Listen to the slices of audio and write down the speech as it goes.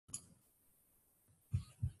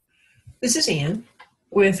This is Ann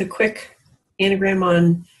with a quick anagram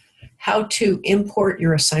on how to import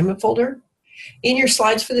your assignment folder. In your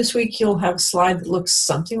slides for this week, you'll have a slide that looks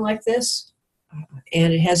something like this,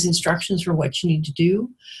 and it has instructions for what you need to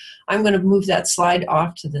do. I'm going to move that slide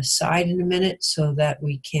off to the side in a minute so that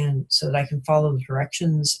I can follow the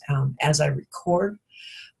directions as I record.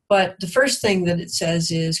 But the first thing that it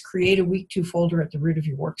says is create a week 2 folder at the root of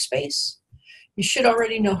your workspace. You should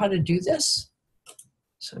already know how to do this.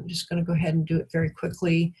 So I'm just going to go ahead and do it very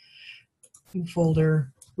quickly. New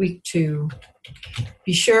folder, week 2.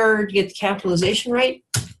 Be sure to get the capitalization right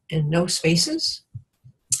and no spaces.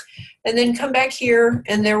 And then come back here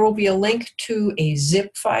and there will be a link to a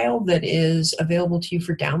zip file that is available to you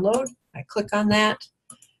for download. I click on that,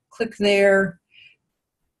 click there.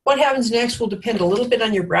 What happens next will depend a little bit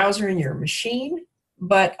on your browser and your machine,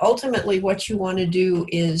 but ultimately what you want to do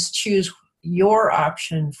is choose your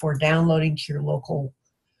option for downloading to your local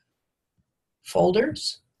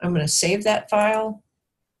folders. I'm going to save that file,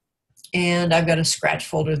 and I've got a scratch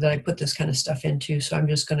folder that I put this kind of stuff into, so I'm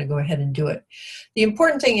just going to go ahead and do it. The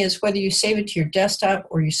important thing is whether you save it to your desktop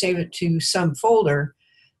or you save it to some folder,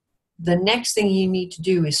 the next thing you need to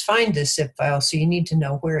do is find this zip file, so you need to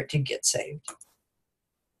know where it did get saved.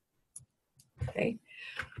 Okay,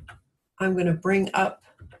 I'm going to bring up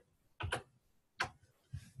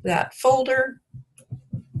that folder,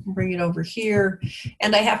 bring it over here,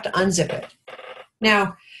 and I have to unzip it.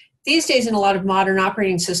 Now, these days in a lot of modern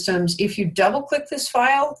operating systems, if you double-click this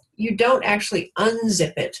file, you don't actually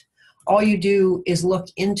unzip it. All you do is look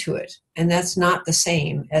into it, and that's not the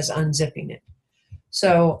same as unzipping it.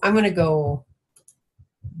 So I'm going to go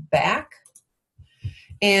back,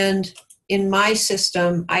 and in my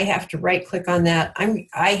system, I have to right-click on that.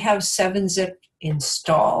 I have 7-zip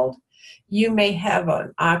installed. You may have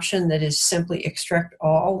an option that is simply extract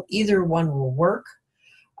all. Either one will work.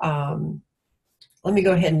 Let me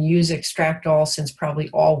go ahead and use extract all, since probably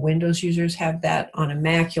all Windows users have that. On a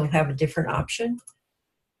Mac, you'll have a different option.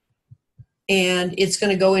 And it's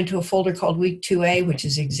going to go into a folder called week 2A, which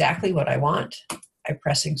is exactly what I want. I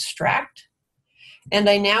press extract. And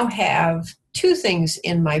I now have 2 things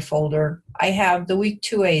in my folder. I have the week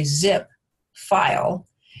 2A zip file,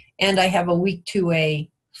 and I have a week 2A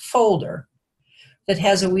folder that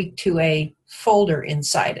has a week 2A folder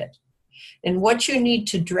inside it. And what you need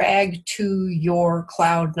to drag to your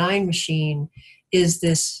Cloud9 machine is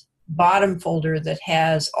this bottom folder that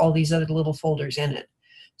has all these other little folders in it.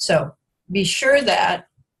 So be sure that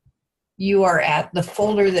you are at the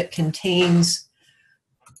folder that contains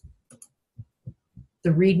the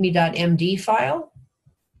readme.md file.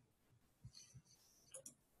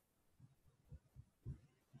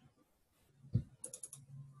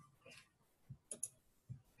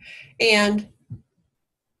 And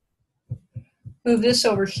move this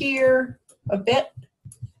over here a bit.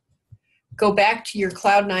 Go back to your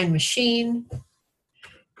Cloud9 machine.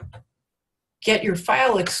 Get your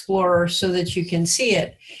File Explorer so that you can see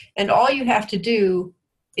it. And all you have to do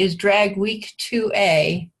is drag week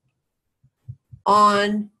 2A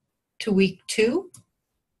on to week 2.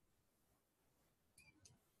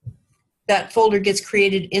 That folder gets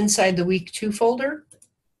created inside the week 2 folder.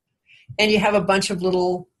 And you have a bunch of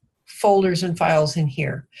little folders and files in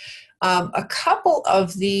here. A couple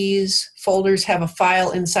of these folders have a file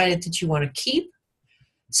inside it that you want to keep.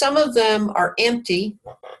 Some of them are empty,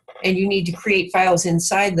 and you need to create files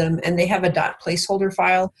inside them, and they have a .placeholder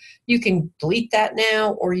file. You can delete that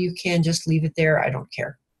now, or you can just leave it there. I don't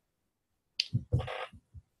care.